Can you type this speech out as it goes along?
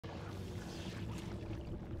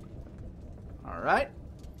Alright.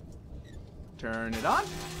 Turn it on.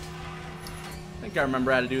 I think I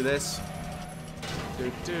remember how to do this.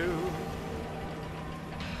 Do.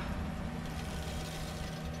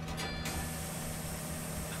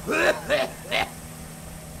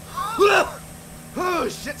 Oh,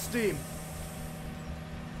 shit steam.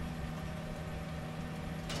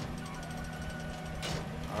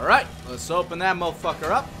 Alright, let's open that motherfucker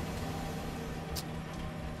up.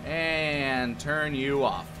 And turn you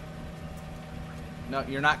off. No,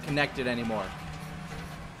 you're not connected anymore.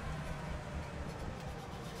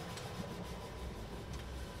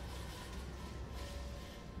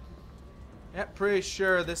 Yep, pretty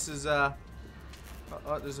sure this is, oh,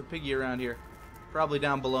 there's a piggy around here. Probably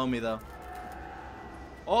down below me, though.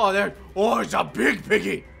 Oh, there. Oh, it's a big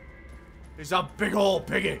piggy. It's a big old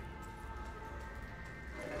piggy.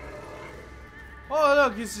 Oh,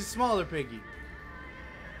 look, it's a smaller piggy.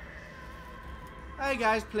 Hey,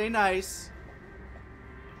 guys, play nice.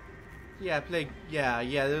 Yeah, play. Yeah,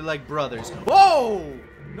 they're like brothers. Whoa!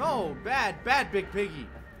 No, bad big piggy.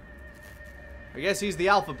 I guess he's the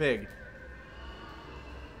alpha pig.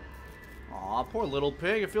 Aw, poor little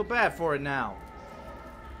pig. I feel bad for it now.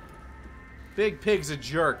 Big pig's a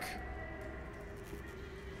jerk.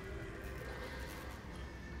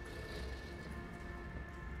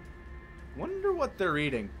 Wonder what they're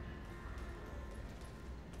eating.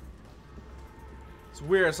 It's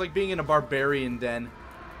weird. It's like being in a barbarian den.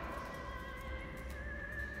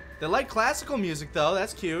 They like classical music, though.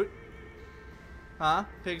 That's cute. Huh?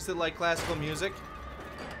 Pigs that like classical music.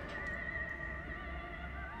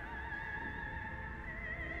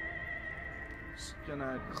 Just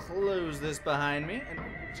gonna close this behind me.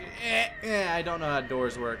 And I don't know how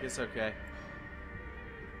doors work. It's okay.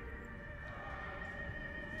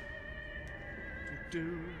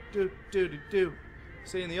 Do.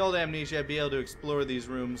 See, in the old Amnesia, I'd be able to explore these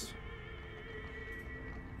rooms.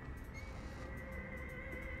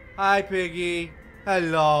 Hi, Piggy.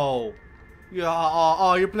 Hello.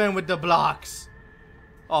 Oh, you're playing with the blocks.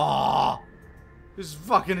 Oh, this is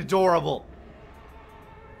fucking adorable.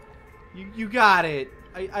 You got it.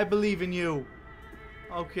 I believe in you.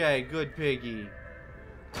 Okay, good, Piggy.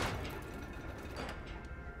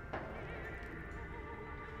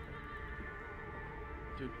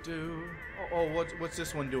 Oh, what's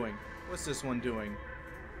this one doing? What's this one doing?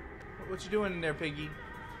 What you doing in there, Piggy?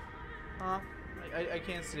 Huh? I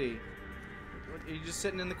can't see. Are you just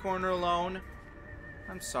sitting in the corner alone?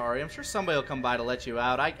 I'm sorry. I'm sure somebody will come by to let you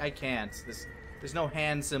out. I can't. There's no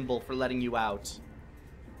hand symbol for letting you out.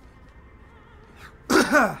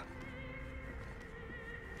 What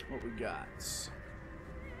we got?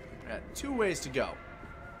 We got 2 ways to go.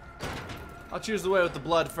 I'll choose the way with the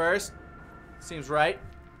blood first. Seems right.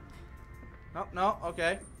 Oh, no,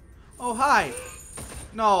 okay. Oh, hi.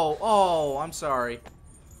 No, oh, I'm sorry.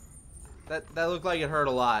 That looked like it hurt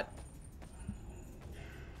a lot.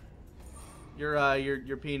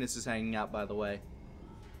 Your penis is hanging out, by the way.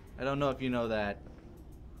 I don't know if you know that.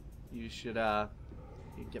 You should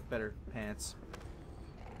you get better pants.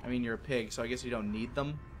 I mean, you're a pig, so I guess you don't need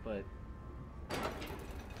them, but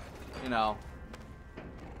you know,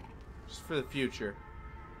 just for the future.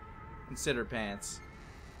 Consider pants.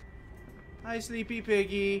 Hi, Sleepy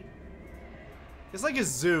Piggy. It's like a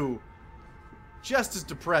zoo. Just as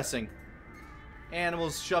depressing.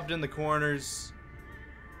 Animals shoved in the corners.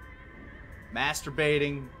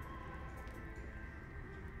 Masturbating.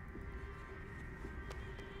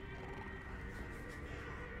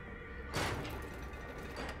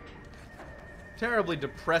 Terribly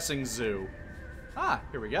depressing zoo. Ah,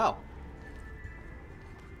 here we go.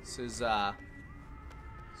 This is what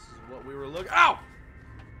we were looking. Ow!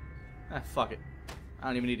 Ah, fuck it. I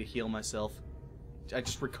don't even need to heal myself. I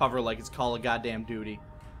just recover like it's Call of Goddamn Duty.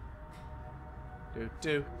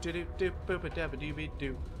 Do.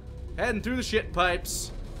 Heading through the shit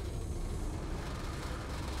pipes.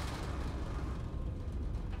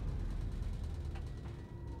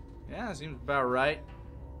 Yeah, seems about right.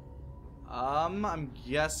 I'm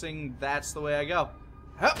guessing that's the way I go.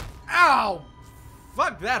 Ow!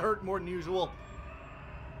 Fuck, that hurt more than usual.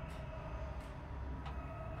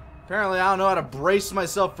 Apparently, I don't know how to brace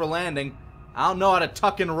myself for landing. I don't know how to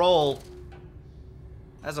tuck and roll.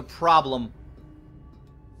 That's a problem.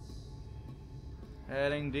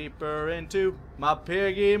 Heading deeper into my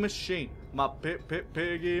piggy machine. My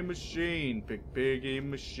piggy machine. Piggy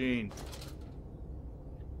machine.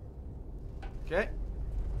 Okay.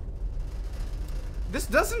 This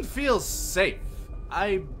doesn't feel safe.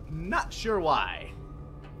 I'm not sure why.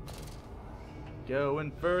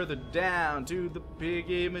 Going further down to the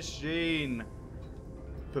piggy machine.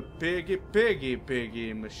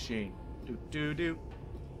 Piggy machine. Do.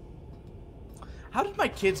 How did my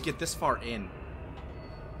kids get this far in?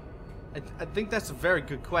 I think that's a very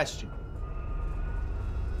good question.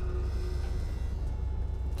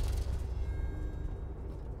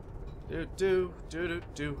 Do.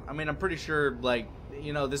 I mean, I'm pretty sure, like,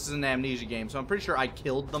 you know, this is an Amnesia game, so I'm pretty sure I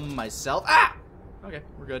killed them myself. Ah! Okay,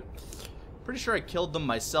 we're good. Pretty sure I killed them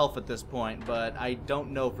myself at this point, but I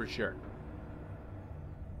don't know for sure.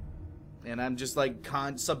 And I'm just, like,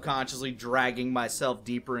 subconsciously dragging myself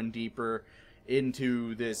deeper and deeper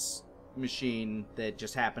into this machine that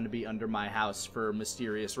just happened to be under my house for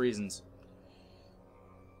mysterious reasons.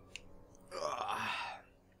 Ugh.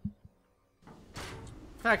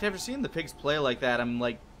 In fact, after seeing the pigs play like that, I'm,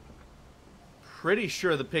 like, pretty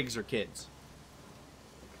sure the pigs are kids.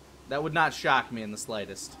 That would not shock me in the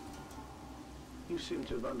slightest. You seem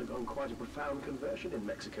to have undergone quite a profound conversion in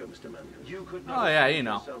Mexico, Mr. Mandel. You could not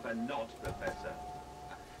yourself and not, Professor.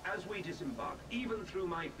 As we disembarked, even through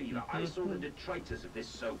my fever, I saw the detritus of this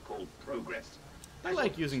so-called progress. I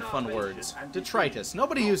like using fun words. Detritus.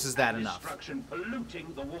 Nobody uses that enough. Destruction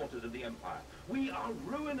polluting the waters of the Empire. We are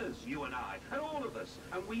ruiners, you and I, and all of us,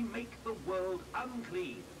 and we make the world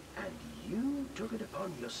unclean. And you took it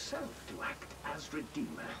upon yourself to act as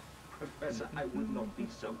Redeemer. Professor, I would not be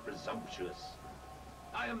so presumptuous.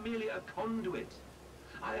 I am merely a conduit.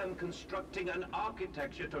 I am constructing an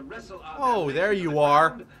architecture to wrestle our oh, there you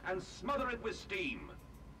are. And smother it with steam.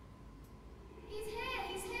 He's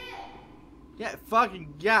here. Yeah,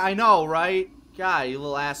 fucking, yeah, I know, right? God, you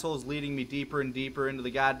little assholes leading me deeper and deeper into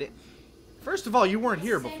the goddamn... First of all, you weren't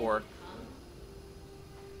here before.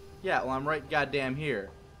 Yeah, well, I'm right goddamn here.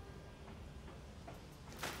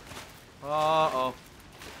 Uh-oh.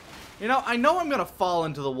 You know I'm gonna fall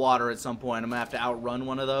into the water at some point. I'm gonna have to outrun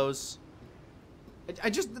one of those.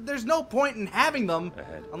 There's no point in having them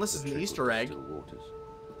Ahead, unless it's an Easter egg. Still waters.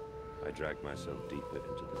 I dragged myself deeper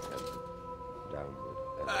into the chasm, downward.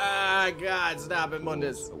 Ah, God, stop it,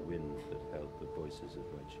 Mundus. A wind that held the voices of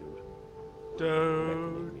my children.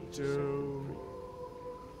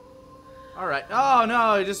 Alright. Oh,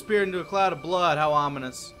 no, he disappeared into a cloud of blood. How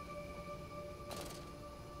ominous.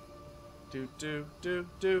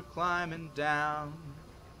 Climbing down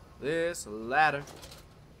this ladder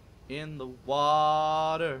in the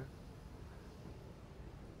water.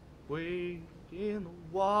 Way in the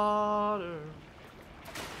water.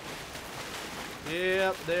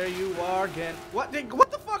 Yep, there you are again. What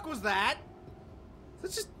the fuck was that?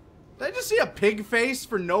 Did I just see a pig face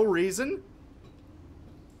for no reason?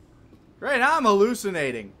 Right now I'm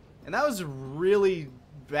hallucinating. And that was a really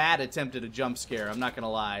bad attempt at a jump scare, I'm not gonna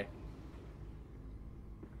lie.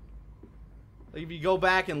 Like, if you go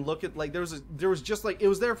back and look at, like, there was just, like, it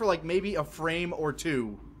was there for, like, maybe a frame or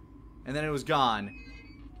two. And then it was gone.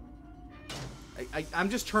 I'm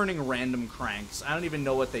just turning random cranks. I don't even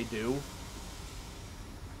know what they do.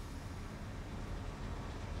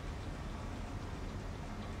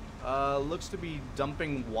 Looks to be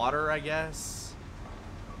dumping water, I guess.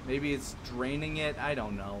 Maybe it's draining it. I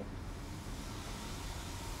don't know.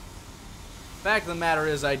 Fact of the matter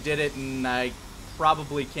is, I did it, and I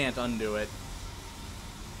probably can't undo it.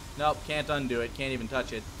 Nope, can't undo it. Can't even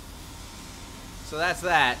touch it. So that's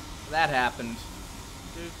that. That happened.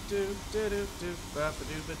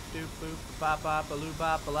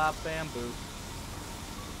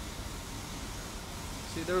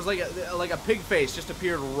 See, there was like a pig face just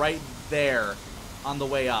appeared right there on the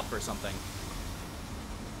way up or something.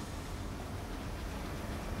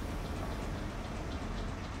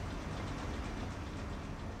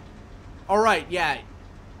 All right, yeah.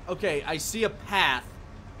 Okay, I see a path.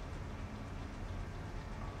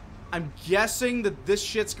 I'm guessing that this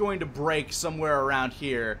shit's going to break somewhere around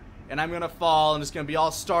here. And I'm going to fall, and it's going to be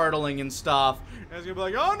all startling and stuff. And it's going to be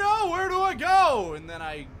like, oh no, where do I go? And then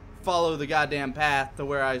I follow the goddamn path to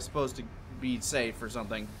where I'm supposed to be safe or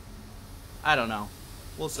something. I don't know.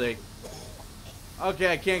 We'll see.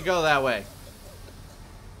 Okay, I can't go that way.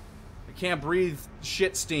 I can't breathe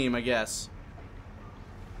shit steam, I guess.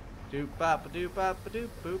 Doop bop doop bop doop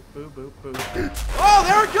boop boop boop boop. Oh,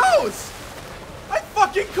 there it goes! I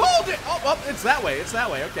fucking called it! Oh, well, it's that way. It's that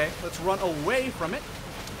way. Okay, let's run away from it.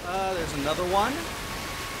 There's another one.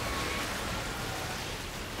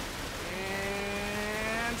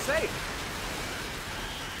 And save.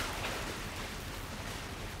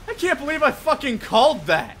 I can't believe I fucking called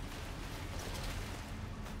that.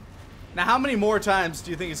 Now, how many more times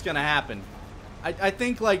do you think it's gonna happen? I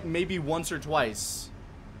think, like, maybe once or twice.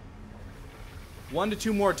 1 to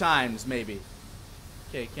 2 more times, maybe.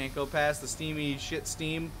 Okay, can't go past the steamy shit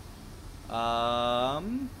steam.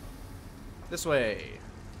 This way.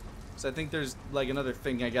 So I think there's like another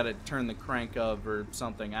thing I gotta turn the crank of or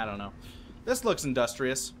something. I don't know. This looks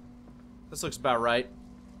industrious. This looks about right.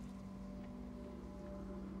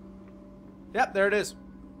 Yep, there it is.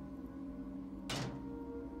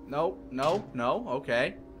 No, no, no.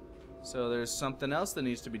 Okay. So there's something else that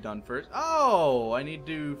needs to be done first. Oh, I need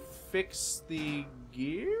to fix the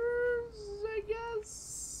gears, I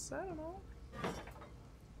guess? I don't know.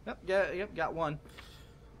 Yep, got one.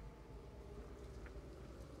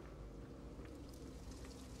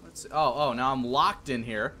 Let's see. Oh, now I'm locked in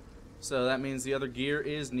here. So that means the other gear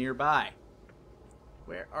is nearby.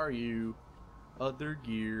 Where are you? Other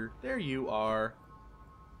gear. There you are.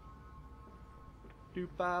 Doo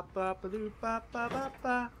ba ba ba doo ba ba ba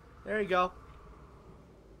ba. There you go.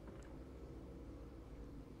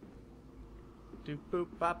 Doo boop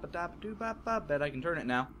ba ba da ba doo ba ba. Bet I can turn it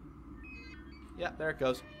now. Yeah, there it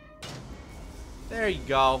goes. There you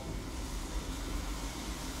go.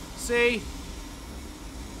 See?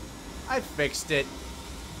 I fixed it.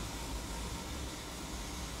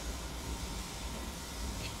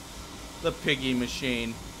 The piggy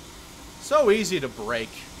machine. So easy to break.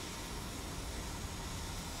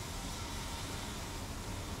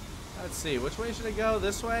 Let's see, which way should I go?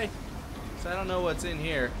 This way? So I don't know what's in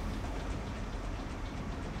here.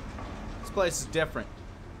 This place is different.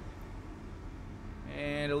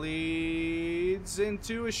 And it leads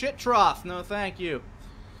into a shit trough. No, thank you.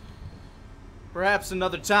 Perhaps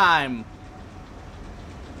another time.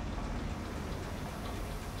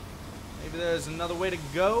 Maybe there's another way to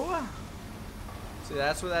go. See,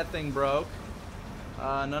 that's where that thing broke.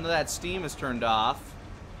 None of that steam is turned off.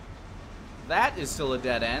 That is still a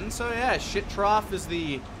dead end. So yeah, shit trough is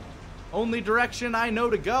the only direction I know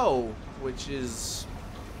to go, which is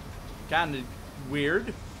kind of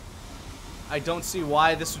weird. I don't see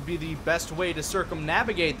why this would be the best way to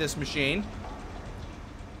circumnavigate this machine.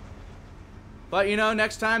 But you know,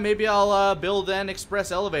 next time maybe I'll build an express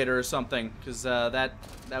elevator or something, because that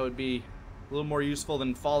would be a little more useful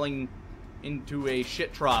than falling into a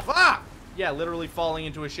shit trough. Ah! Yeah, literally falling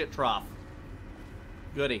into a shit trough.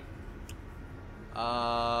 Goody.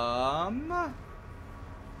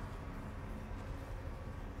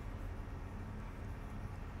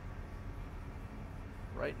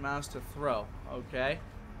 Right mouse to throw. Okay.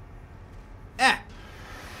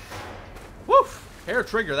 Woof! Hair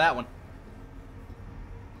trigger that one.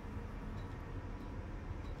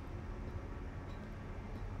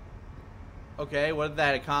 Okay, what did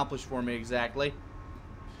that accomplish for me exactly?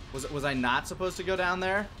 Was I not supposed to go down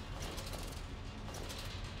there?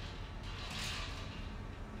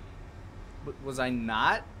 Was I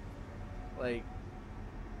not? Like,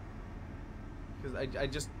 because I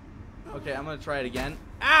just... Okay, I'm gonna try it again.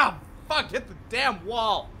 Ow! Fuck! Hit the damn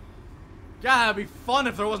wall! God, it'd be fun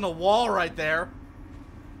if there wasn't a wall right there.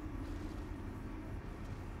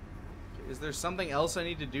 Okay, is there something else I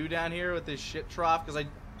need to do down here with this shit trough? Because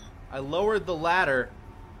I lowered the ladder.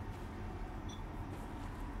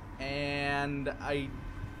 And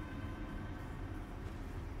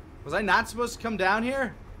was I not supposed to come down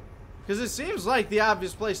here? Because it seems like the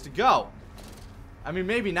obvious place to go. I mean,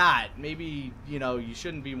 maybe not. Maybe, you know, you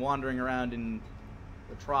shouldn't be wandering around in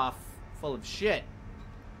the trough full of shit.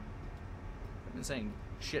 I've been saying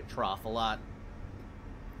shit trough a lot.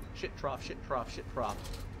 Shit trough, shit trough, shit trough.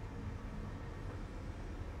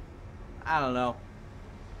 I don't know.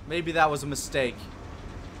 Maybe that was a mistake.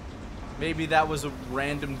 Maybe that was a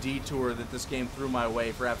random detour that this game threw my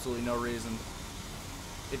way for absolutely no reason.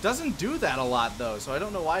 It doesn't do that a lot, though, so I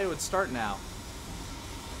don't know why it would start now.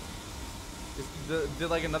 Did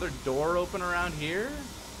like another door open around here?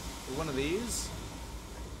 Or one of these?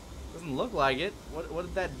 Doesn't look like it. What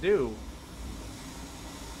did that do?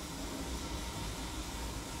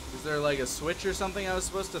 Is there like a switch or something I was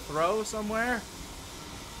supposed to throw somewhere?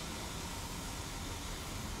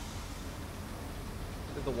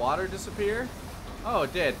 Did the water disappear? Oh,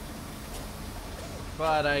 it did.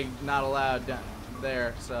 But I'm not allowed down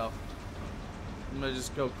there, so I'm gonna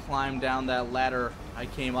just go climb down that ladder I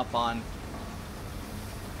came up on.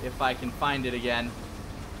 If I can find it again.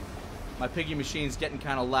 My piggy machine's getting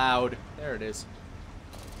kind of loud. There it is.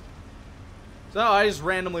 So I just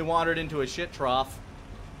randomly wandered into a shit trough.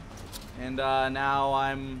 And now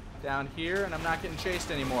I'm down here and I'm not getting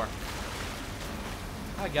chased anymore.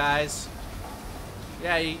 Hi guys.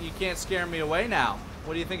 Yeah, you can't scare me away now.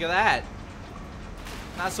 What do you think of that?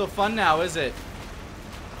 Not so fun now, is it?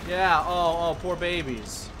 Yeah, oh, poor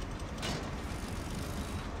babies.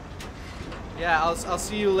 Yeah, I'll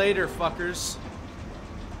see you later, fuckers.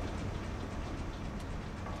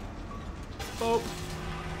 Boop.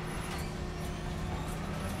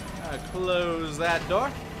 Close that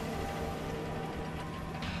door.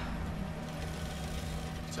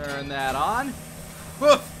 Turn that on.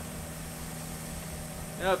 Woof!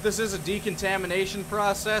 You know, if this is a decontamination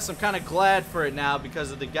process, I'm kind of glad for it now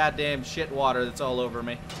because of the goddamn shit water that's all over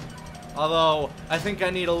me. Although, I think I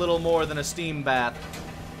need a little more than a steam bath.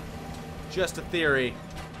 Just a theory.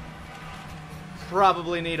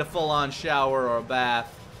 Probably need a full-on shower or a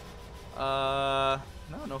bath.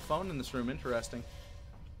 No phone in this room. Interesting.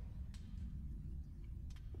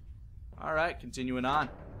 Alright, continuing on.